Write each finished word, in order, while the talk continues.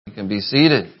You can be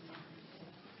seated.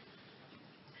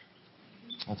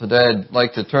 Well, today I'd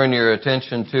like to turn your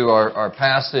attention to our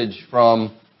passage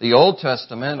from the Old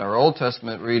Testament, our Old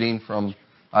Testament reading from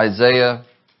Isaiah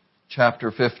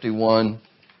chapter 51,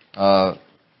 found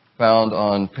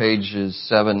on pages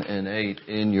 7 and 8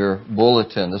 in your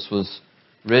bulletin. This was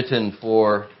written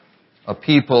for a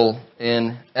people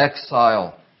in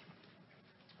exile,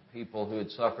 people who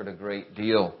had suffered a great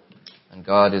deal, and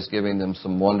God is giving them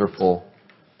some wonderful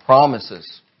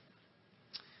promises.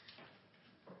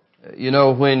 You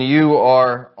know, when you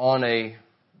are on a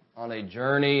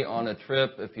journey, on a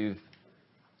trip, if you've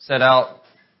set out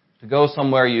to go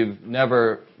somewhere you've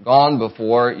never gone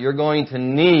before, you're going to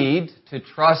need to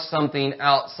trust something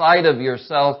outside of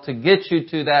yourself to get you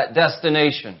to that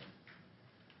destination.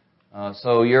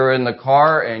 So you're in the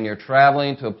car and you're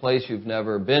traveling to a place you've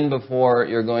never been before.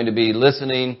 You're going to be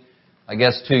listening, I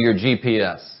guess, to your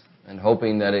GPS and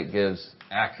hoping that it gives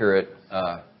accurate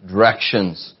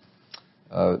directions.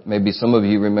 Maybe some of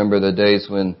you remember the days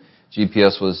when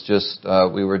GPS was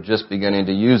we were just beginning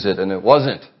to use it, and it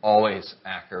wasn't always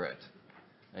accurate.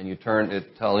 And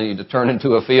it telling you to turn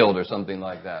into a field or something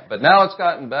like that. But now it's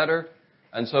gotten better,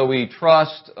 and so we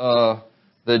trust the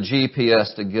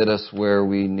GPS to get us where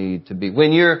we need to be.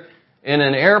 When you're in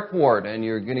an airport and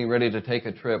you're getting ready to take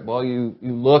a trip, well, you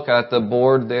look at the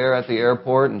board there at the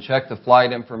airport and check the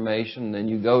flight information, and then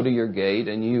you go to your gate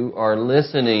and you are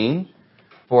listening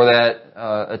for that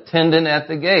attendant at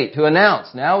the gate to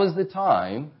announce, now is the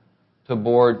time to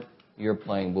board your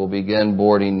plane. We'll begin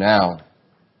boarding now.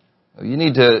 You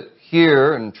need to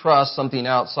hear and trust something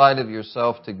outside of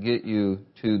yourself to get you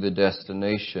to the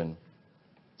destination.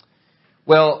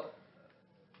 Well,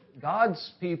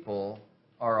 God's people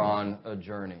are on a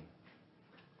journey.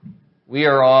 We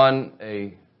are on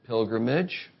a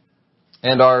pilgrimage,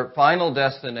 and our final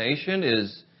destination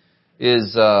is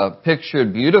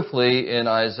pictured beautifully in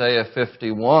Isaiah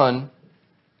 51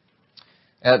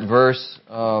 at verse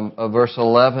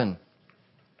 11.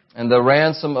 And the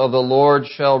ransom of the Lord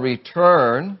shall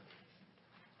return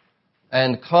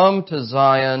and come to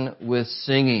Zion with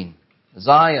singing.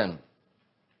 Zion,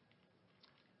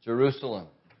 Jerusalem,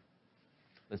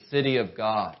 the city of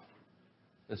God,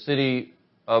 the city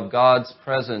of God's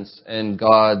presence and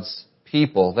God's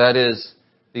people. That is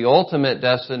the ultimate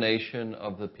destination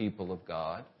of the people of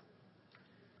God.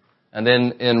 And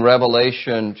then in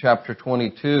Revelation chapter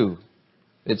 22,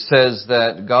 it says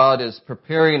that God is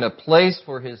preparing a place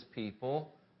for His people,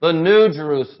 the new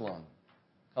Jerusalem,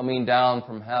 coming down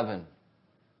from heaven.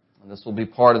 And this will be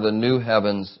part of the new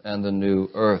heavens and the new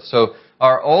earth. So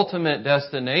our ultimate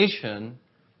destination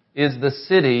is the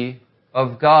city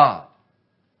of God.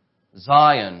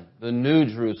 Zion, the new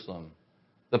Jerusalem,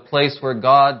 the place where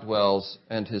God dwells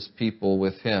and His people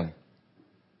with Him.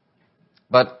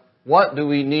 But what do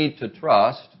we need to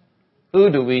trust? Who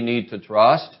do we need to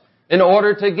trust in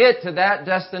order to get to that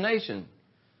destination?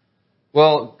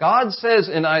 Well, God says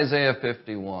in Isaiah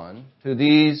 51 to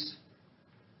these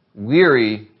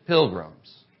weary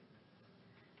pilgrims,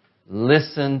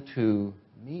 listen to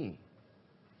me.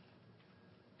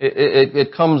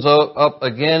 It comes up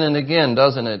again and again,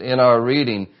 doesn't it, in our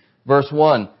reading. Verse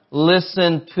 1,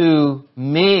 listen to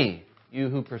me, you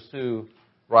who pursue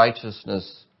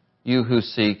righteousness, you who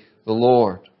seek the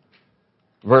Lord.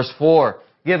 Verse 4,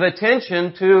 give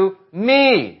attention to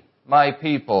me, my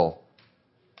people,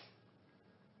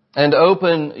 and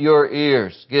open your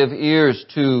ears, give ears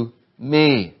to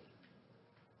me.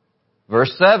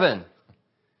 Verse 7,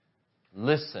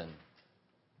 listen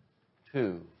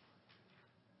to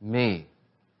me,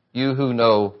 you who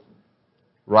know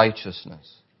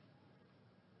righteousness.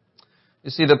 You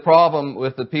see, the problem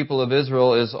with the people of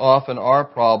Israel is often our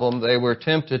problem. They were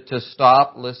tempted to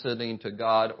stop listening to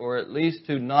God, or at least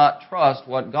to not trust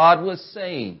what God was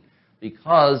saying,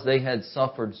 because they had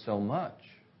suffered so much.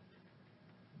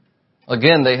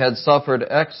 Again, they had suffered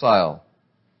exile.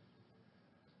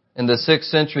 In the 6th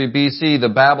century BC, the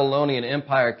Babylonian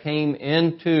Empire came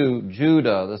into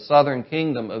Judah, the southern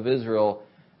kingdom of Israel,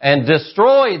 and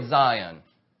destroyed Zion,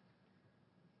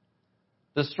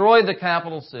 destroyed the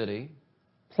capital city,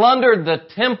 plundered the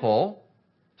temple,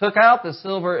 took out the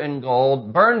silver and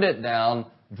gold, burned it down,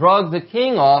 dragged the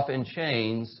king off in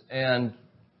chains, and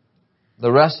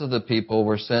the rest of the people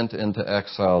were sent into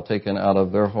exile, taken out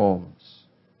of their homes.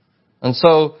 And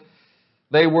so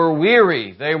they were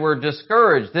weary, they were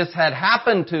discouraged. This had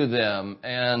happened to them,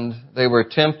 and they were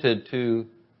tempted to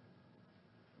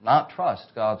not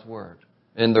trust God's word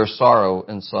in their sorrow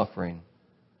and suffering.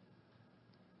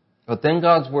 But then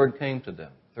God's word came to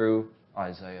them through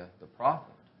Isaiah the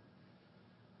prophet,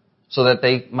 so that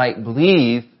they might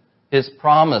believe His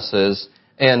promises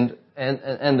and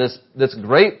this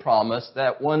great promise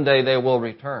that one day they will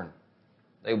return.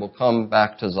 They will come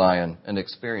back to Zion and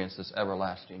experience this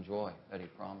everlasting joy that He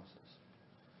promises.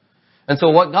 And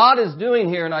so what God is doing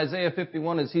here in Isaiah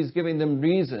 51 is He's giving them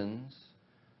reasons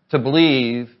to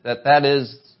believe that that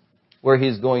is where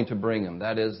He's going to bring them.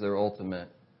 That is their ultimate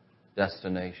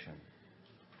destination.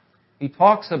 He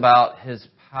talks about His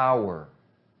power.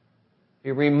 He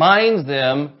reminds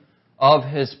them of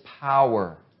His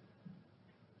power.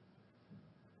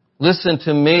 Listen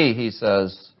to me, He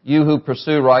says, you who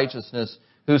pursue righteousness,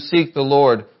 who seek the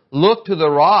Lord. Look to the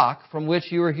rock from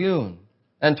which you were hewn,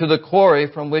 and to the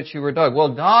quarry from which you were dug.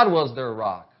 Well, God was their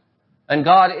rock, and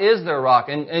God is their rock,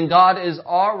 and God is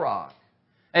our rock.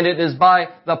 And it is by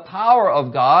the power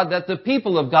of God that the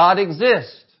people of God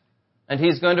exist. And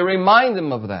He's going to remind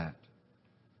them of that.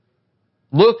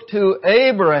 Look to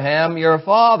Abraham, your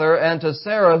father, and to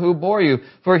Sarah, who bore you.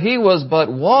 For he was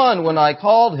but one when I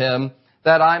called him,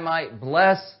 that I might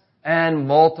bless and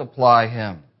multiply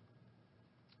him.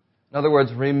 In other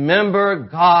words, remember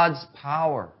God's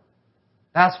power.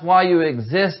 That's why you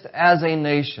exist as a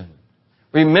nation.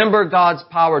 Remember God's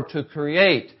power to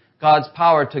create, God's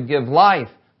power to give life,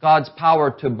 God's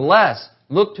power to bless.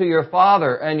 Look to your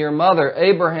father and your mother,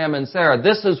 Abraham and Sarah.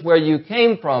 This is where you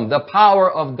came from, the power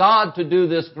of God to do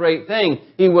this great thing.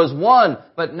 He was one,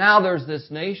 but now there's this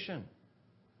nation,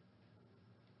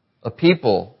 a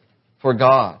people for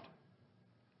God.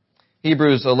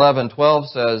 Hebrews 11:12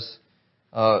 says,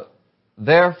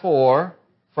 therefore,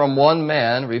 from one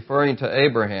man, referring to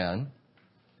Abraham,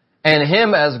 and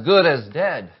him as good as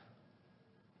dead.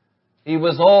 He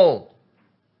was old.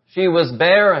 She was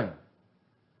barren.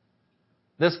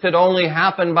 This could only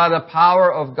happen by the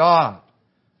power of God.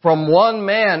 From one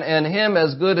man and him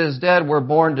as good as dead were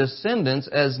born descendants,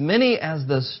 as many as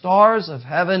the stars of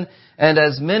heaven and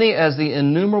as many as the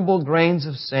innumerable grains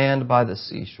of sand by the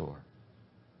seashore.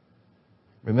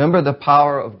 Remember the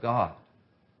power of God.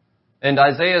 And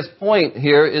Isaiah's point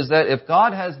here is that if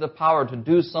God has the power to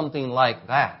do something like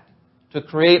that, to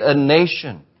create a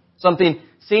nation, something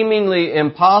seemingly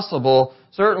impossible,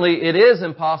 certainly it is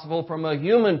impossible from a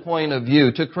human point of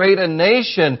view, to create a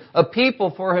nation, a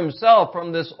people for Himself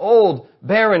from this old,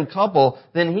 barren couple,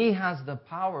 then He has the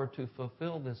power to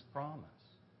fulfill this promise,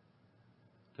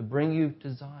 to bring you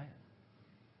to Zion.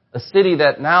 A city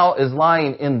that now is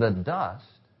lying in the dust,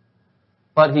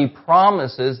 but He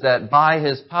promises that by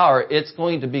His power, it's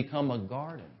going to become a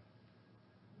garden,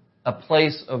 a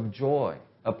place of joy,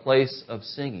 a place of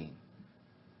singing,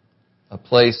 a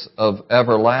place of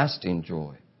everlasting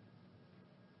joy.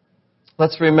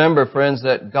 Let's remember, friends,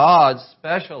 that God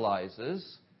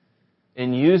specializes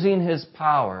in using His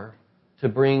power to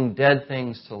bring dead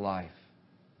things to life.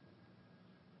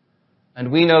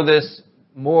 And we know this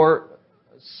more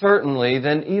certainly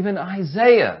than even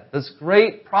Isaiah, this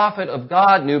great prophet of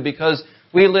God, knew, because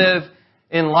we live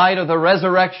in light of the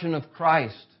resurrection of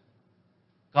Christ.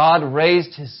 God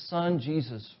raised His Son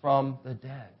Jesus from the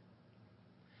dead.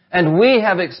 And we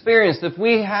have experienced, if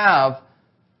we have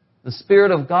the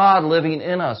Spirit of God living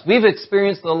in us, we've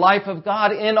experienced the life of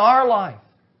God in our life.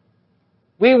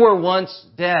 We were once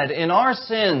dead in our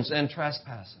sins and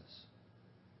trespasses.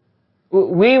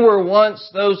 We were once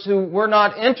those who were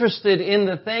not interested in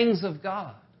the things of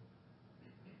God,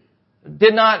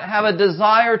 did not have a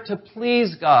desire to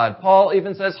please God. Paul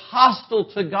even says hostile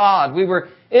to God. We were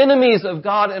enemies of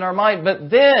God in our mind, but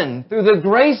then, through the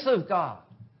grace of God,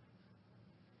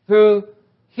 through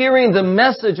hearing the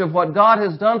message of what God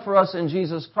has done for us in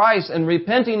Jesus Christ and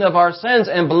repenting of our sins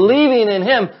and believing in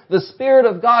Him, the Spirit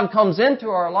of God comes into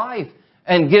our life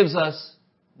and gives us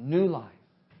new life,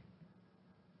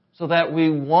 so that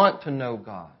we want to know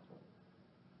God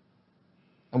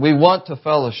and we want to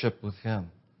fellowship with Him.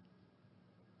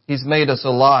 He's made us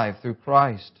alive through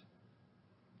Christ.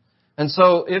 And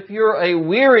so if you're a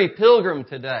weary pilgrim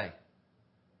today,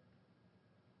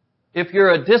 if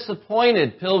you're a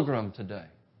disappointed pilgrim today,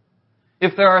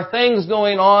 if there are things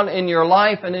going on in your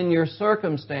life and in your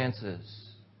circumstances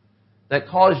that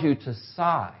cause you to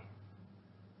sigh,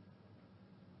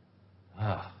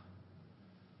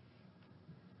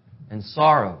 and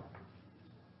sorrow,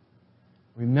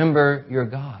 remember your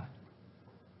God.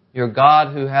 Your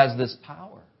God who has this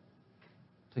power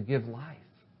to give life,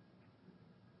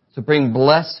 to bring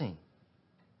blessing.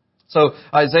 So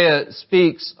Isaiah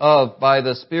speaks of, by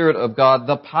the Spirit of God,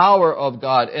 the power of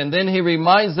God. And then he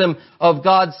reminds them of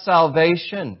God's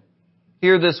salvation.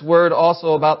 Hear this word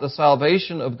also about the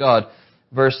salvation of God.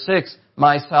 Verse 6,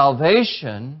 my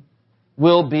salvation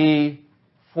will be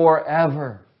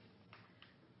forever.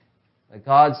 That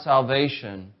God's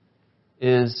salvation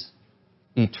is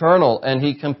eternal. And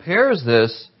he compares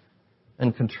this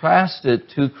and contrasts it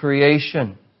to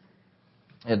creation.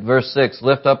 At verse 6,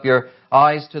 lift up your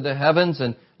eyes to the heavens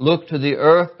and look to the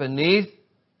earth beneath,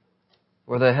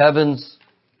 for the heavens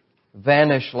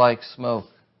vanish like smoke.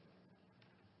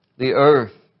 The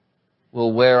earth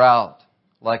will wear out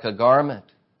like a garment,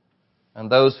 and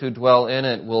those who dwell in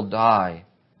it will die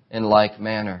in like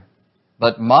manner.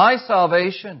 But my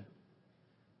salvation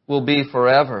will be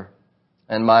forever,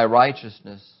 and my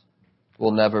righteousness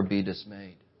will never be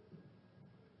dismayed.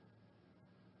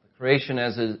 The creation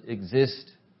as it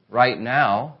exists right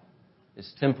now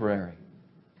is temporary.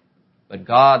 But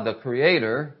God, the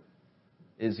Creator,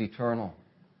 is eternal.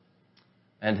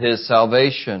 And His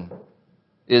salvation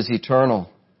is eternal.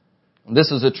 And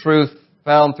this is a truth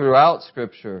found throughout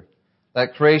Scripture,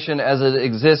 that creation as it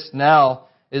exists now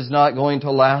is not going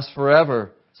to last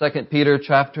forever. 2 Peter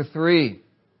chapter 3.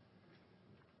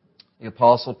 The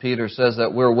Apostle Peter says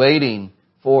that we're waiting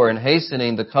for and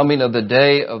hastening the coming of the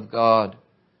day of God,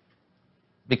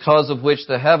 because of which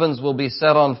the heavens will be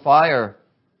set on fire,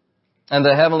 and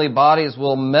the heavenly bodies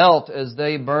will melt as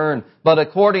they burn. But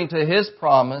according to His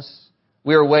promise,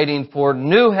 we are waiting for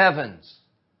new heavens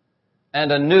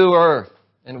and a new earth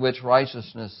in which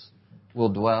righteousness will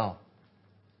dwell.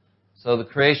 So the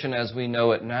creation as we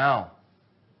know it now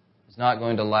is not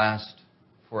going to last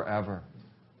forever.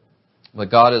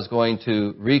 But God is going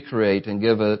to recreate and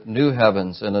give a new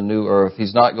heavens and a new earth.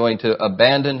 He's not going to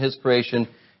abandon His creation.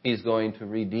 He's going to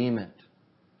redeem it.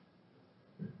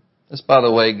 This, by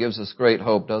the way, gives us great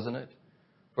hope, doesn't it?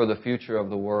 For the future of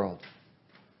the world.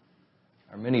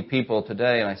 There are many people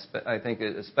today, and I think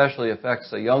it especially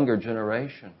affects the younger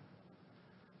generation,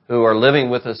 who are living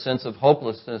with a sense of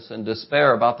hopelessness and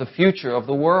despair about the future of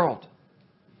the world.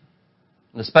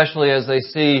 And especially as they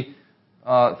see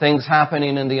things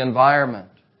happening in the environment.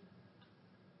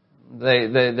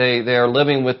 They are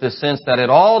living with the sense that it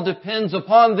all depends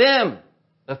upon them.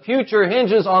 The future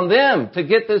hinges on them to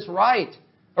get this right,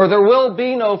 or there will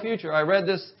be no future. I read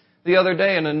this the other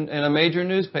day in a major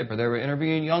newspaper. They were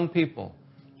interviewing young people,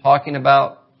 talking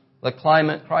about the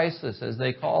climate crisis, as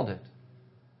they called it.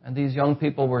 And these young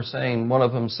people were saying, one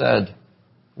of them said,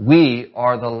 "We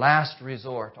are the last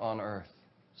resort on earth."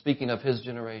 Speaking of his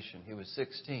generation, he was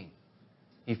 16.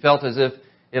 He felt as if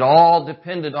it all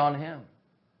depended on him.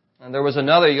 And there was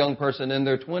another young person in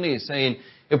their 20s saying,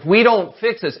 if we don't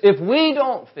fix this,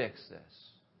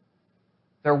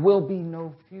 there will be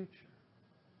no future.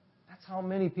 That's how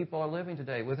many people are living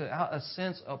today, without a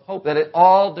sense of hope that it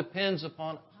all depends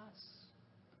upon us.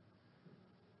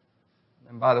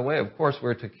 And by the way, of course,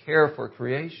 we're to care for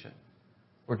creation.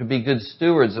 We're to be good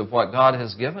stewards of what God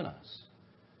has given us.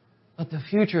 But the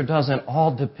future doesn't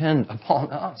all depend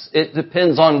upon us. It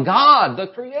depends on God, the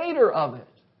Creator of it.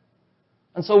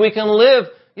 And so we can live,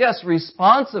 yes,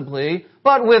 responsibly,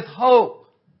 but with hope.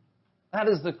 That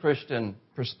is the Christian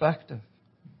perspective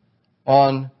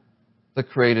on the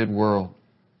created world.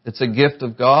 It's a gift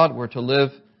of God. We're to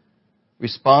live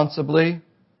responsibly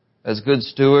as good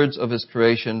stewards of His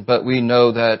creation, but we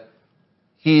know that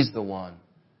He's the one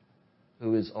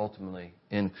who is ultimately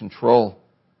in control.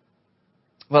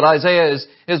 But Isaiah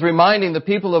is reminding the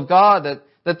people of God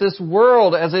that this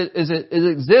world as it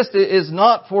exists is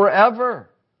not forever,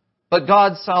 but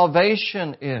God's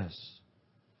salvation is.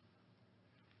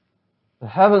 The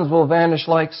heavens will vanish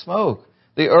like smoke.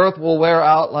 The earth will wear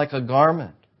out like a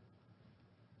garment.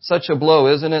 Such a blow,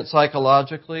 isn't it,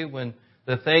 psychologically, when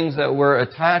the things that we're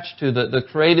attached to, the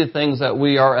created things that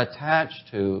we are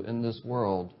attached to in this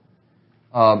world,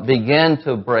 begin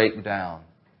to break down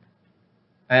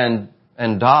and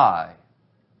die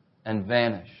and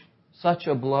vanish. Such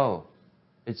a blow.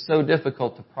 It's so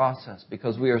difficult to process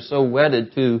because we are so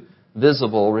wedded to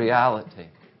visible reality.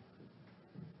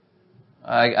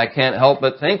 I can't help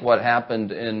but think what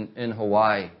happened in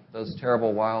Hawaii, those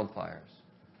terrible wildfires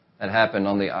that happened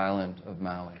on the island of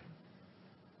Maui.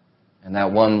 And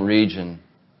that one region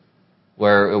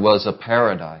where it was a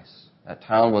paradise. That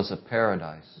town was a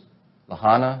paradise.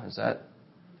 Lahaina, is that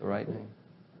the right name?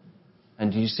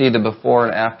 And you see the before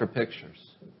and after pictures.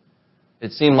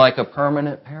 It seemed like a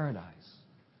permanent paradise.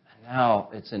 And now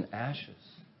it's in ashes.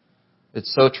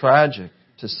 It's so tragic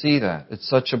to see that. It's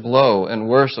such a blow. And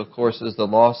worse, of course, is the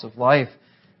loss of life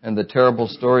and the terrible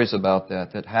stories about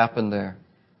that happened there.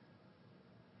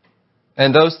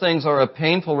 And those things are a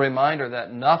painful reminder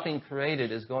that nothing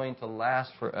created is going to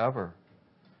last forever.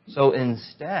 So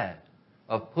instead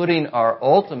of putting our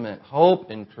ultimate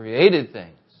hope in created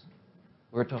things,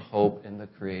 we're to hope in the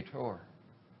Creator.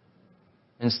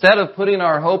 Instead of putting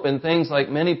our hope in things like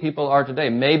many people are today,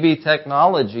 maybe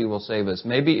technology will save us.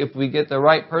 Maybe if we get the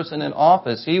right person in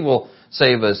office, he will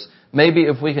save us. Maybe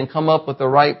if we can come up with the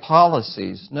right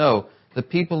policies. No, the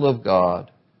people of God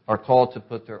are called to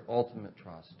put their ultimate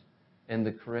trust in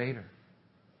the Creator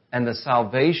and the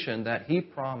salvation that He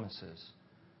promises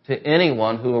to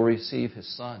anyone who will receive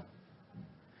His Son.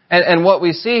 And what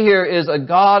we see here is a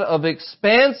God of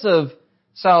expansive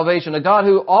salvation, a God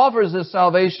who offers this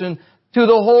salvation to the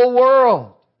whole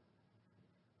world.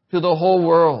 To the whole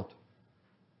world.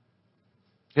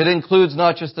 It includes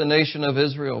not just the nation of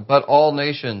Israel, but all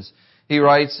nations. He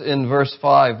writes in verse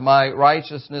 5, "My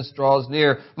righteousness draws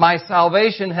near. My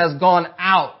salvation has gone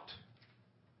out.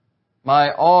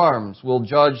 My arms will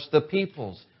judge the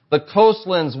peoples. The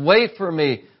coastlands wait for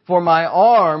me. For my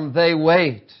arm they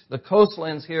wait." The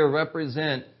coastlands here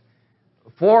represent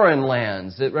foreign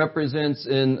lands. It represents,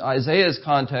 in Isaiah's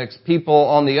context, people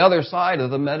on the other side of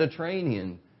the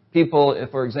Mediterranean. People,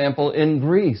 for example, in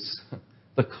Greece,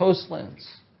 the coastlands.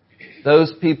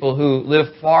 Those people who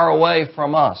live far away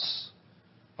from us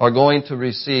are going to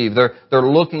receive. They're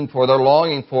looking for, they're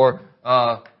longing for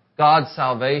God's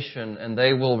salvation, and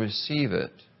they will receive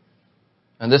it.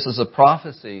 And this is a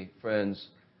prophecy, friends,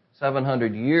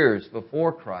 700 years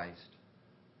before Christ,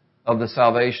 of the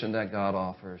salvation that God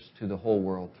offers to the whole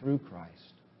world through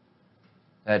Christ.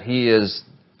 That He is,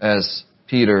 as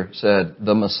Peter said,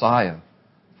 the Messiah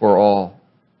for all.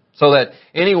 So that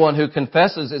anyone who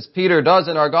confesses, as Peter does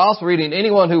in our gospel reading,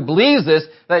 anyone who believes this,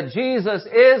 that Jesus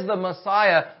is the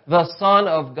Messiah, the Son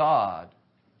of God,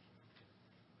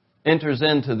 enters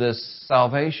into this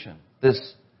salvation,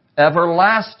 this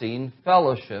everlasting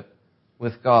fellowship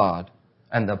with God,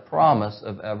 and the promise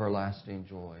of everlasting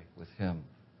joy with Him.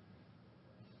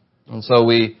 And so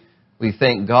we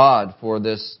thank God for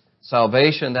this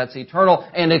salvation that's eternal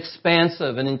and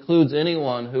expansive and includes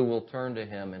anyone who will turn to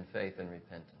Him in faith and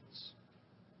repentance.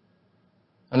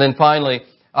 And then finally,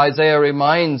 Isaiah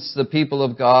reminds the people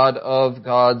of God of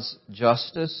God's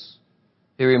justice.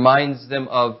 He reminds them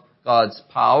of God's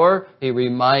power. He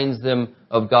reminds them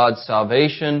of God's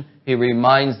salvation. He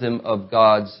reminds them of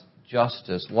God's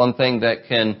justice. One thing that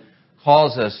can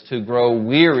cause us to grow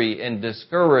weary and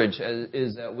discouraged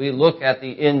is that we look at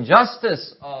the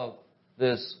injustice of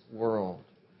this world.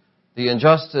 The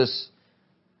injustice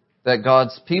that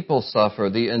God's people suffer.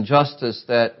 The injustice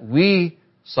that we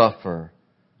suffer.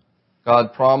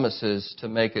 God promises to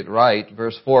make it right.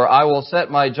 Verse 4, "I will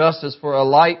set my justice for a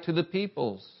light to the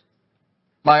peoples.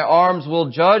 My arms will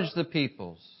judge the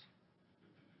peoples."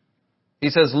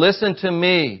 He says, "Listen to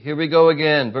me." Here we go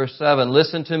again. Verse 7,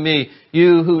 "Listen to me,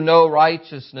 you who know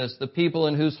righteousness, the people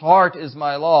in whose heart is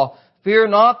my law. Fear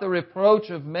not the reproach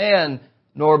of man,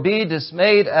 nor be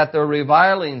dismayed at their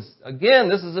revilings." Again,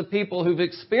 this is a people who've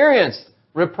experienced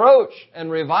reproach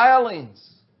and revilings.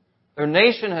 Their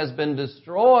nation has been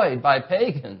destroyed by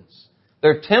pagans.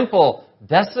 Their temple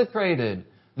desecrated.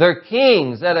 Their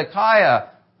king, Zedekiah,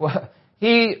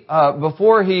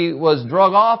 before he was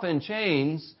drug off in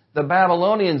chains, the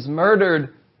Babylonians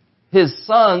murdered his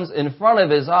sons in front of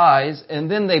his eyes,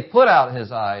 and then they put out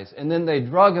his eyes, and then they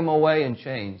drug him away in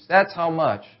chains. That's how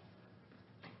much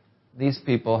these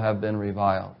people have been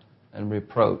reviled and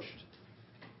reproached,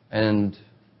 and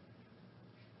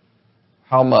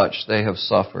how much they have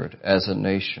suffered as a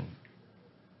nation.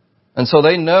 And so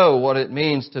they know what it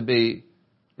means to be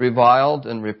reviled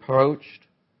and reproached.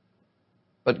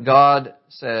 But God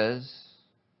says,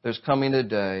 there's coming a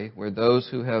day where those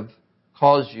who have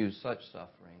caused you such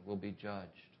suffering will be judged.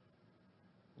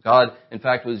 God, in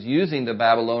fact, was using the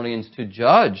Babylonians to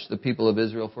judge the people of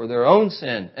Israel for their own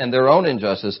sin and their own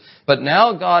injustice. But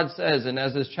now God says, and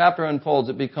as this chapter unfolds,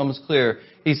 it becomes clear,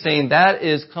 He's saying that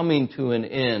is coming to an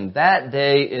end. That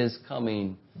day is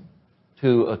coming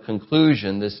to a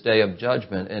conclusion, this day of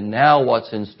judgment. And now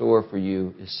what's in store for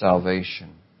you is salvation.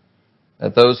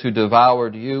 That those who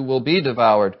devoured you will be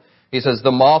devoured. He says,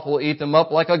 the moth will eat them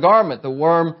up like a garment, the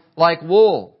worm like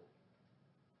wool.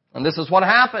 And this is what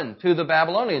happened to the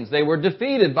Babylonians. They were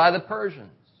defeated by the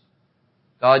Persians.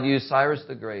 God used Cyrus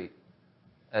the Great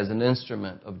as an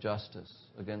instrument of justice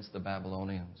against the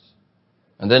Babylonians.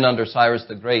 And then under Cyrus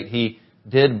the Great, he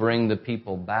did bring the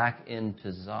people back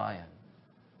into Zion,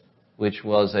 which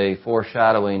was a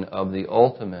foreshadowing of the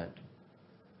ultimate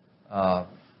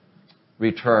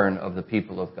return of the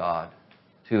people of God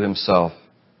to Himself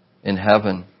in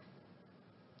heaven.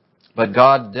 But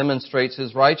God demonstrates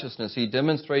His righteousness. He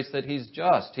demonstrates that He's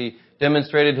just. He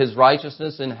demonstrated His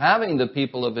righteousness in having the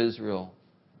people of Israel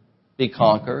be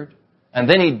conquered. And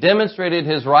then He demonstrated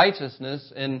His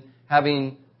righteousness in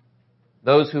having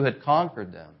those who had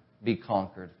conquered them be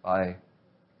conquered by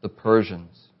the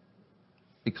Persians.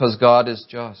 Because God is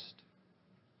just.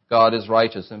 God is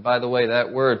righteous. And by the way,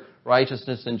 that word,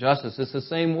 righteousness and justice, is the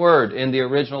same word in the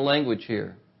original language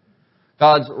here.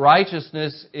 God's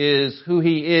righteousness is who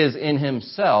He is in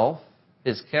Himself.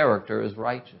 His character is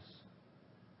righteous.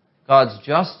 God's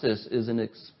justice is an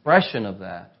expression of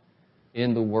that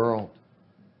in the world.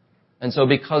 And so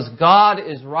because God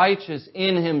is righteous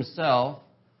in Himself,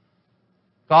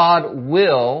 God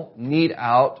will mete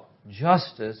out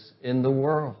justice in the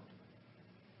world.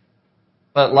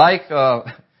 But like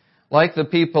the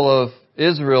people of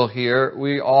Israel here,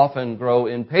 we often grow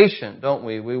impatient, don't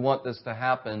we? We want this to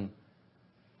happen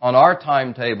on our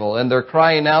timetable. And they're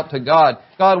crying out to God,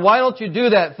 God, why don't you do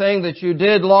that thing that you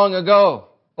did long ago?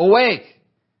 Awake,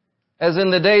 as in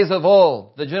the days of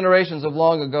old, the generations of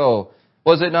long ago.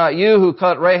 Was it not you who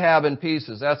cut Rahab in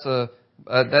pieces? That's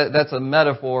a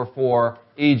metaphor for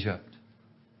Egypt.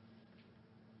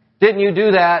 Didn't you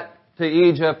do that to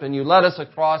Egypt and you led us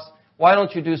across? Why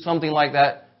don't you do something like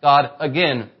that, God,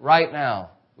 again, right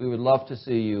now? We would love to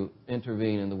see you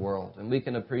intervene in the world, and we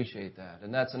can appreciate that.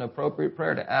 And that's an appropriate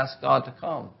prayer to ask God to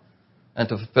come and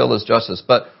to fulfill His justice.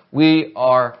 But we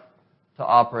are to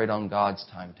operate on God's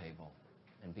timetable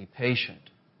and be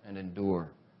patient and endure.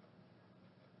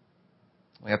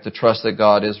 We have to trust that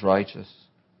God is righteous.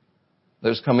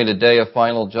 There's coming a day of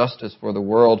final justice for the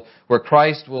world where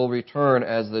Christ will return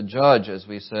as the judge, as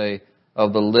we say,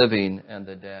 of the living and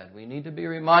the dead. We need to be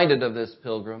reminded of this,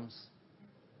 pilgrims.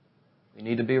 We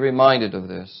need to be reminded of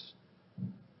this.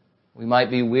 We might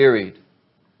be wearied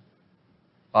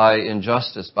by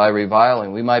injustice, by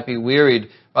reviling. We might be wearied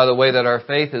by the way that our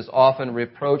faith is often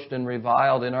reproached and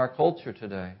reviled in our culture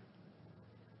today.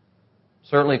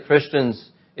 Certainly Christians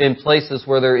in places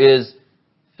where there is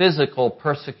physical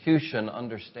persecution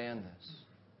understand this.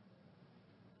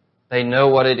 They know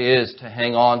what it is to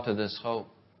hang on to this hope.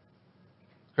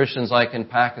 Christians like in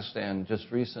Pakistan just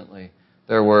recently,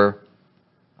 there were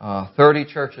 30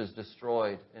 churches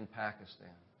destroyed in Pakistan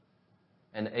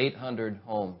and 800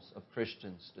 homes of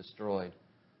Christians destroyed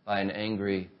by an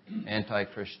angry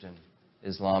anti-Christian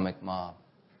Islamic mob.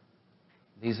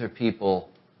 These are people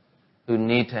who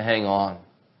need to hang on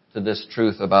to this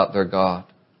truth about their God.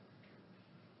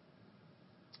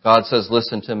 God says,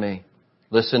 listen to me.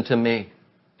 Listen to me.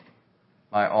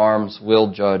 My arms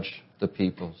will judge the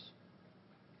peoples.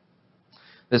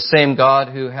 This same God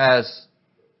who has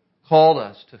called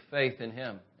us to faith in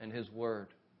Him and His Word,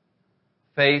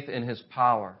 faith in His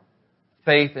power,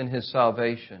 faith in His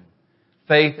salvation,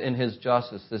 faith in His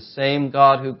justice. The same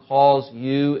God who calls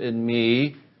you and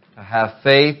me to have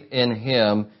faith in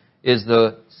Him is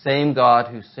the same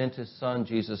God who sent His Son,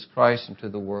 Jesus Christ, into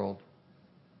the world,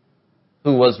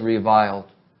 who was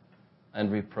reviled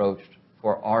and reproached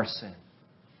for our sin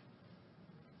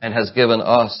and has given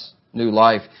us new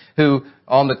life, who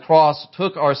on the cross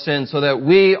took our sins so that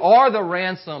we are the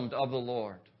ransomed of the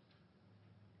Lord.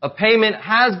 A payment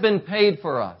has been paid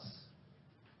for us,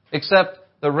 except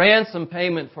the ransom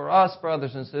payment for us,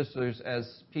 brothers and sisters,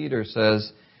 as Peter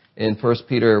says in 1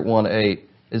 Peter 1:8,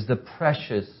 is the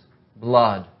precious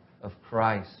blood of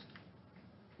Christ.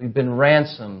 We've been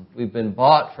ransomed. We've been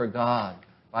bought for God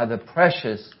by the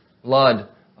precious blood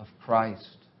of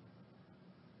Christ.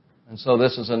 And so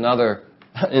this is another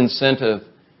incentive,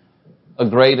 a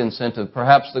great incentive,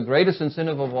 perhaps the greatest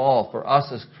incentive of all for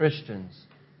us as Christians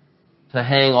to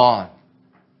hang on,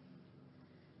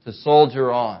 to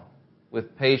soldier on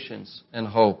with patience and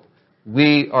hope.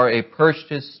 We are a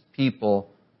purchased people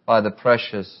by the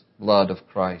precious blood of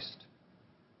Christ.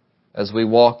 As we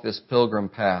walk this pilgrim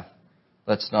path,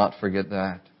 let's not forget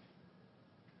that.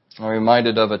 I'm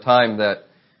reminded of a time that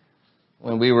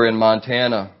when we were in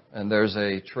Montana, and there's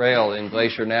a trail in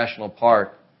Glacier National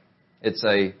Park. It's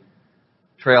a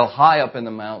trail high up in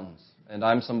the mountains. And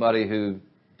I'm somebody who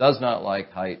does not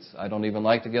like heights. I don't even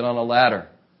like to get on a ladder.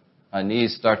 My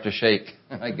knees start to shake.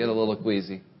 I get a little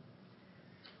queasy.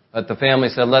 But the family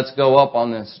said, let's go up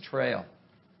on this trail.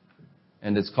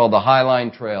 And it's called the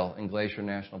Highline Trail in Glacier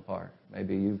National Park. I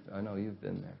know you've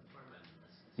been there.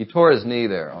 He tore his knee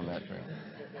there on that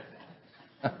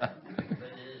trail.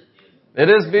 It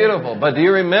is beautiful, but do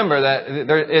you remember that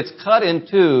it's cut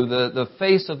into the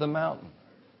face of the mountain,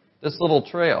 this little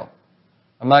trail.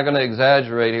 I'm not going to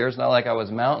exaggerate here. It's not like I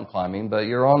was mountain climbing, but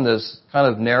you're on this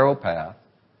kind of narrow path.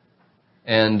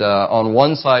 And on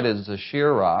one side is a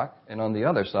sheer rock, and on the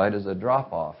other side is a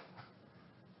drop-off,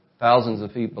 thousands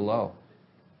of feet below.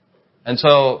 And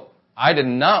so I did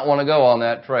not want to go on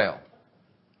that trail.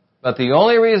 But the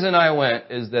only reason I went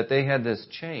is that they had this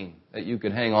chain that you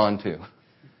could hang on to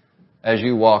as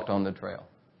you walked on the trail.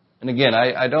 And again,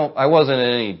 I wasn't in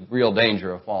any real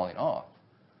danger of falling off.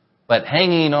 But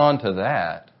hanging on to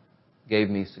that gave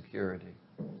me security,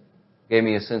 gave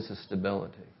me a sense of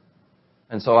stability.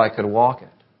 And so I could walk it.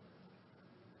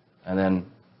 And then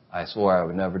I swore I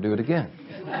would never do it again.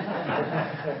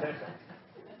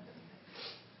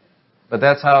 But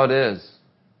that's how it is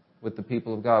with the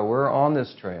people of God. We're on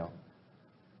this trail.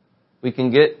 We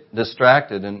can get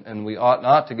distracted, and we ought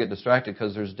not to get distracted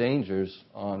because there's dangers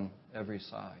on every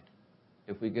side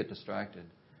if we get distracted.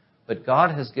 But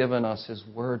God has given us His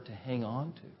Word to hang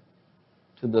on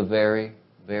to the very,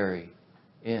 very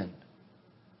end.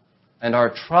 And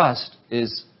our trust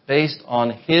is based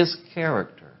on His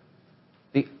character.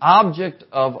 The object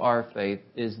of our faith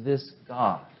is this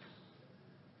God.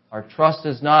 Our trust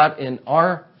is not in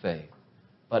our faith,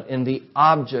 but in the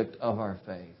object of our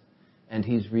faith. And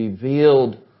He's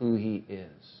revealed who He is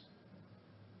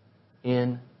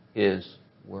in His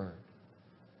Word.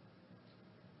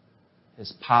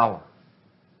 His power,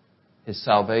 His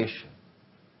salvation,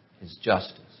 His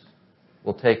justice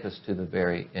will take us to the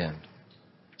very end.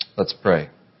 Let's pray.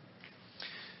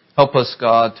 Help us,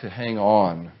 God, to hang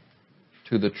on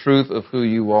to the truth of who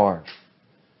You are.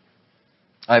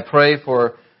 I pray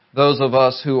for those of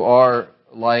us who are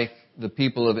like the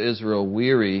people of Israel,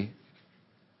 weary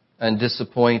and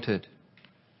disappointed,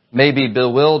 maybe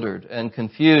bewildered and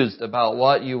confused about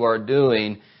what You are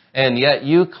doing, and yet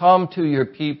You come to Your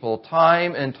people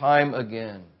time and time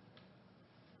again,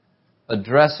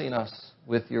 addressing us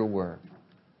with Your Word.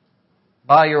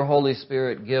 By Your Holy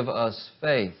Spirit, give us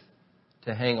faith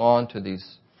to hang on to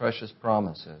these precious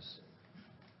promises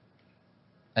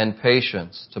and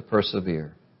patience to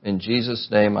persevere. In Jesus'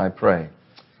 name I pray.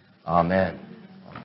 Amen.